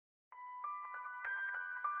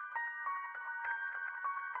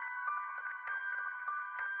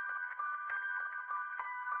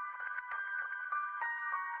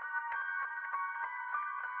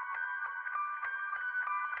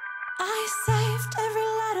I saved every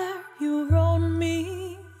letter you wrote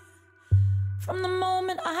me. From the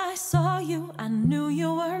moment I saw you, I knew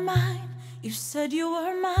you were mine. You said you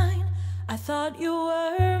were mine, I thought you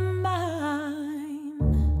were mine.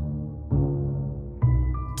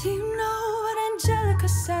 Do you know what Angelica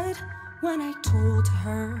said when I told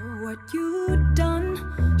her what you'd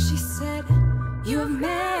done? She said, you have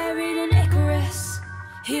married an Icarus.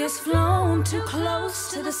 He has flown too close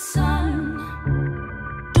to the sun.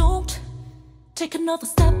 Don't take another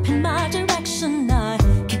step in my direction. I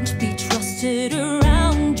can't be trusted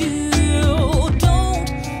around you. Don't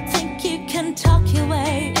think you can talk your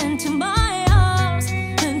way into my arms,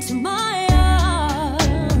 into my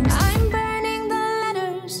arms. I'm burning the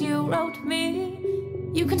letters you wrote me.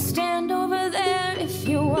 You can stand over there if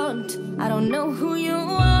you want. I don't know who you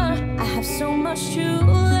are, I have so much to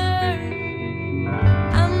learn.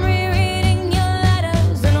 I'm rereading your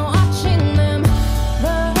letters and watching them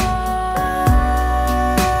burn.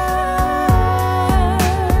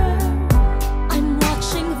 I'm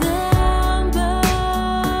watching them burn.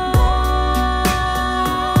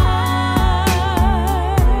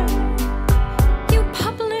 You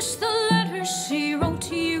published the letters she wrote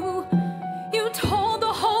to you. You told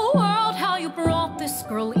the whole world how you brought this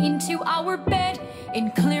girl into our bed. In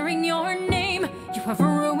clearing your name, you have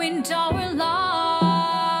ruined our lives.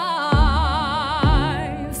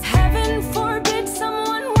 Heaven forbid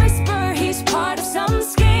someone whisper he's part of some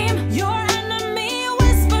scheme. Your enemy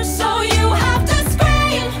whispers, so you have to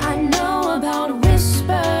scream. I know about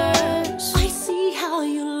whispers. I see how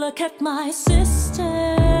you look at my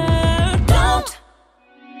sister. Don't.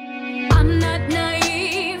 I'm not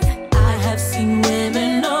naive. I have seen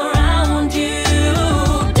women around you.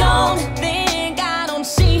 Don't think I don't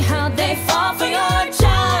see how they fall for your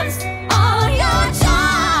charms. All your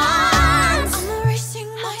charms. I'm erasing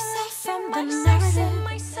myself from the narrative.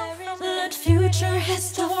 Let future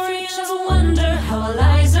historians wonder how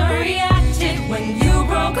Eliza reacted when you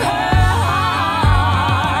broke her